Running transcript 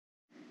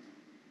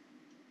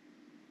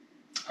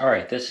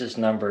Alright, this is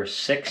number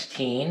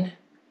 16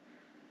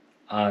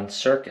 on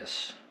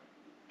Circus.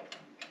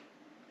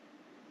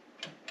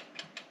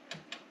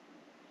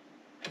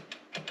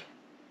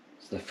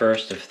 It's the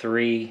first of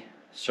 3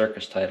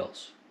 Circus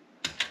titles.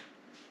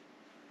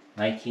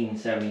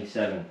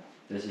 1977.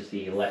 This is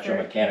the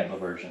electro-mechanical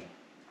version.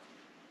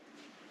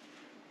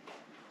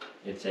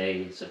 It's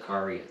a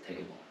Zaccaria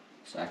table.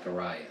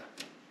 Zaccaria.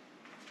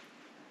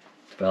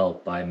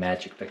 Developed by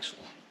Magic Pixel.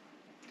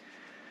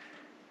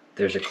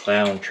 There's a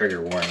clown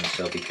trigger warning,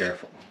 so be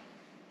careful.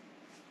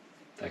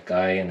 That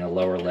guy in the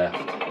lower left.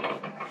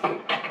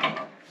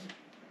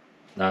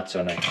 Not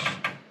so nice.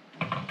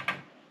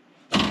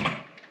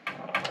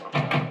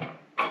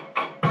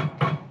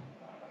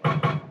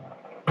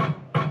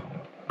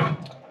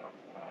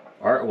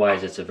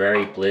 Art-wise, it's a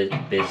very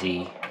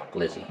busy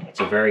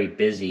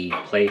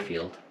play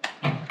field.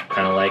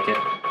 Kind of like it.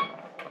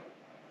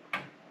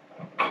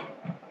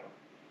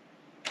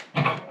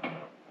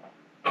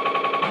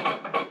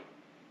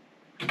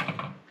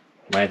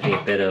 Reminds me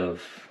a bit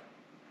of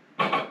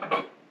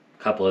a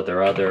couple of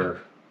their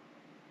other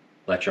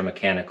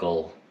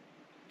electromechanical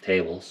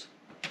tables.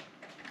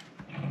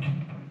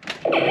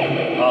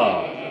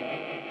 Oh.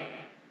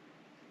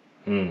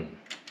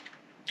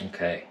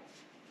 Okay.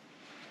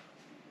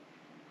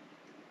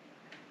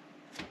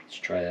 Let's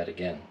try that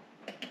again.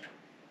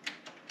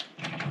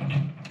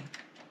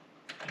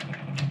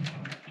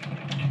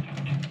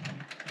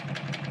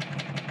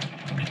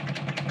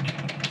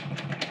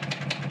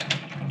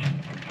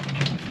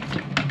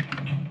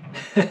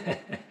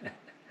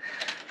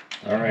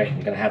 Alright,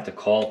 I'm gonna have to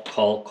call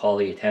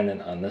the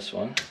attendant on this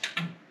one.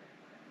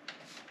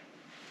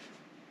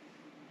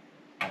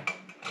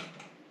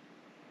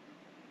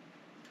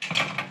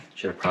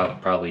 Should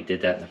have probably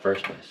did that in the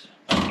first place.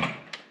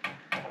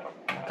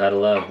 Gotta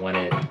love when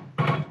it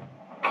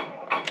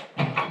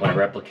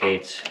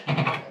replicates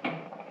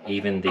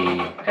even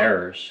the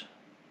errors.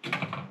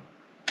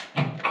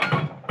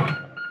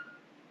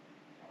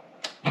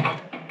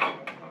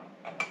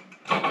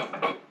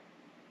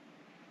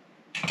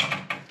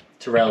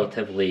 It's a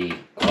relatively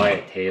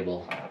quiet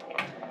table.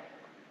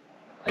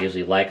 I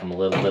usually like them a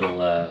little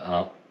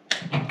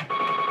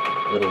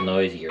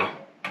noisier.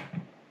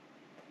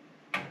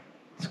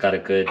 It's got a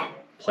good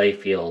play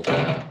field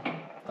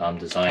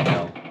design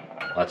though.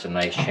 Lots of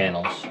nice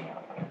channels.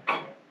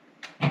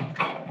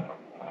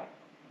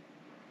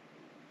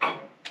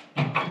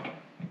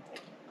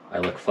 I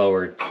look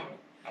forward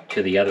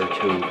to the other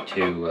two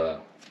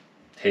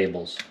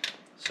tables.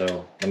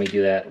 So let me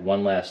do that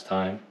one last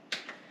time.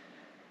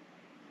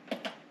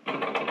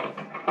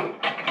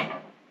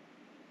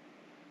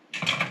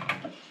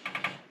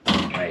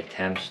 My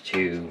attempts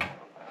to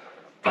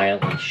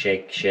violently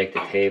shake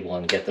the table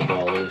and get the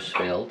ball loose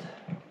failed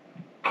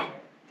the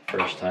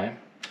first time.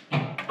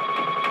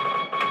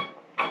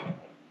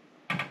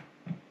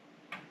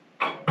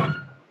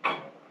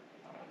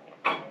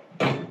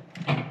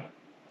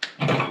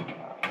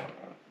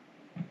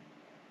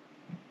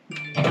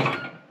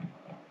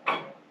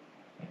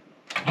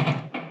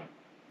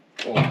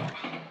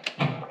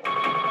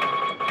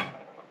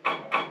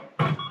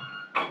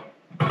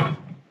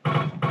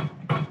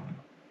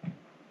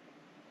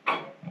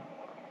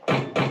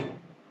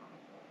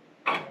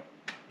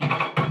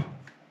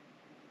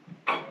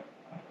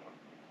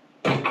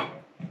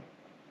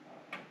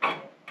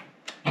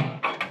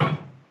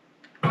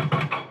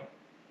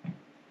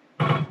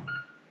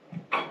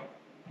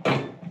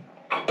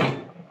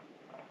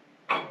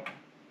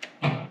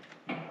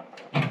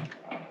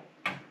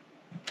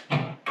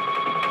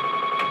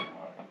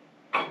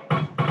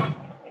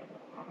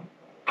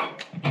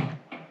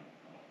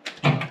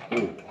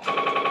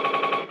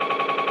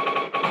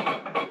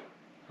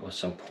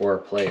 Some poor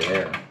play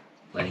there,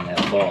 letting that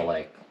fall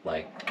like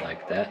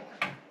that.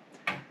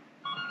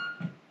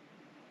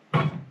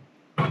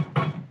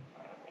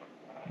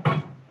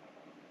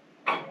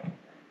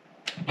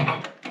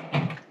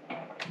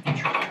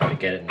 Try to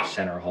get it in the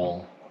center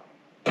hole.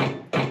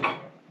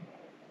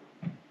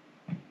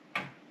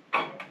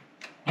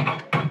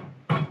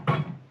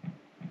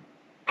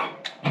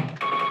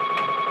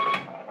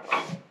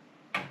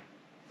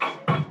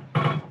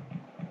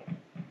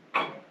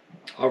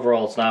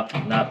 Overall, it's not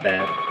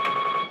bad.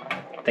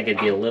 I think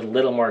it'd be a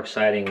little more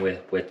exciting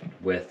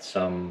with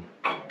some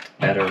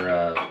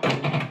better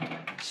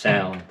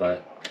sound,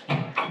 but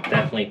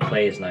definitely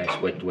plays nice,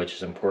 which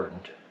is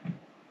important.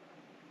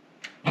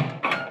 The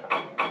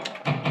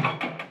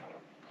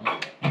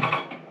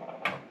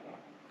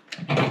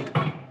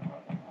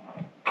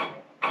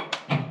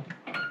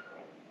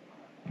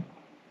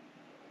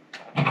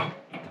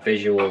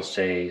visuals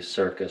say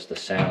Circus, the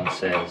sound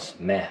says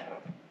meh.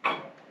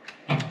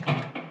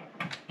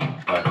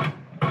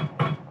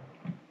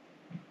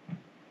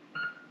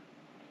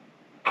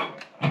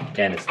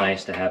 Again, it's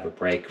nice to have a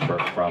break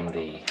from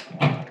the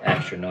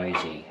extra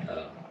noisy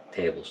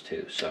tables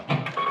too. So,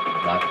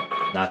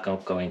 not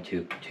going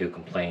to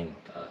complain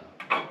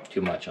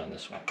too much on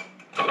this one.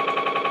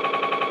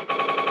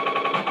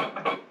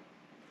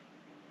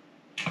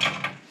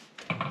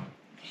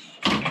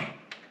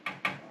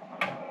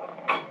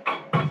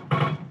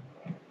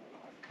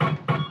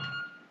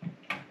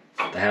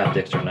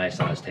 haptics are nice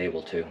on this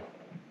table too,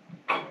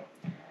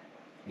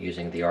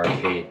 using the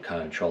arcade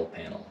control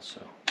panel. So.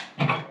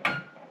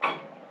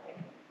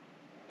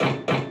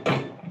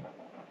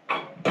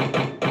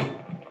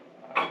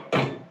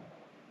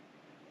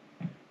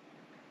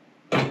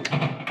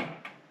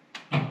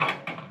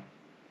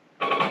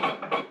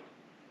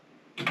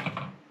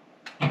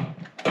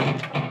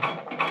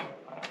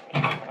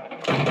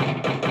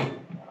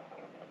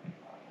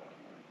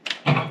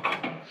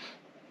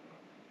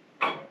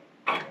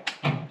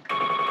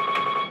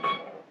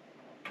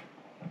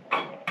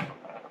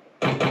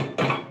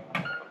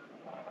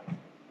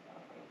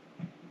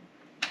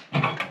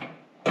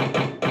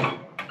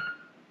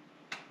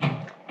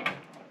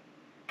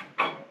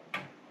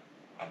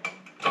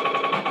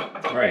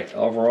 Alright,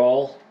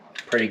 overall,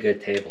 pretty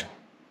good table.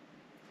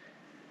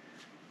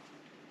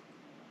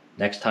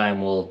 Next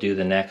time we'll do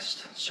the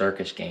next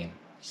Circus game,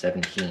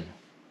 17.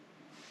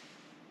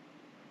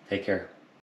 Take care.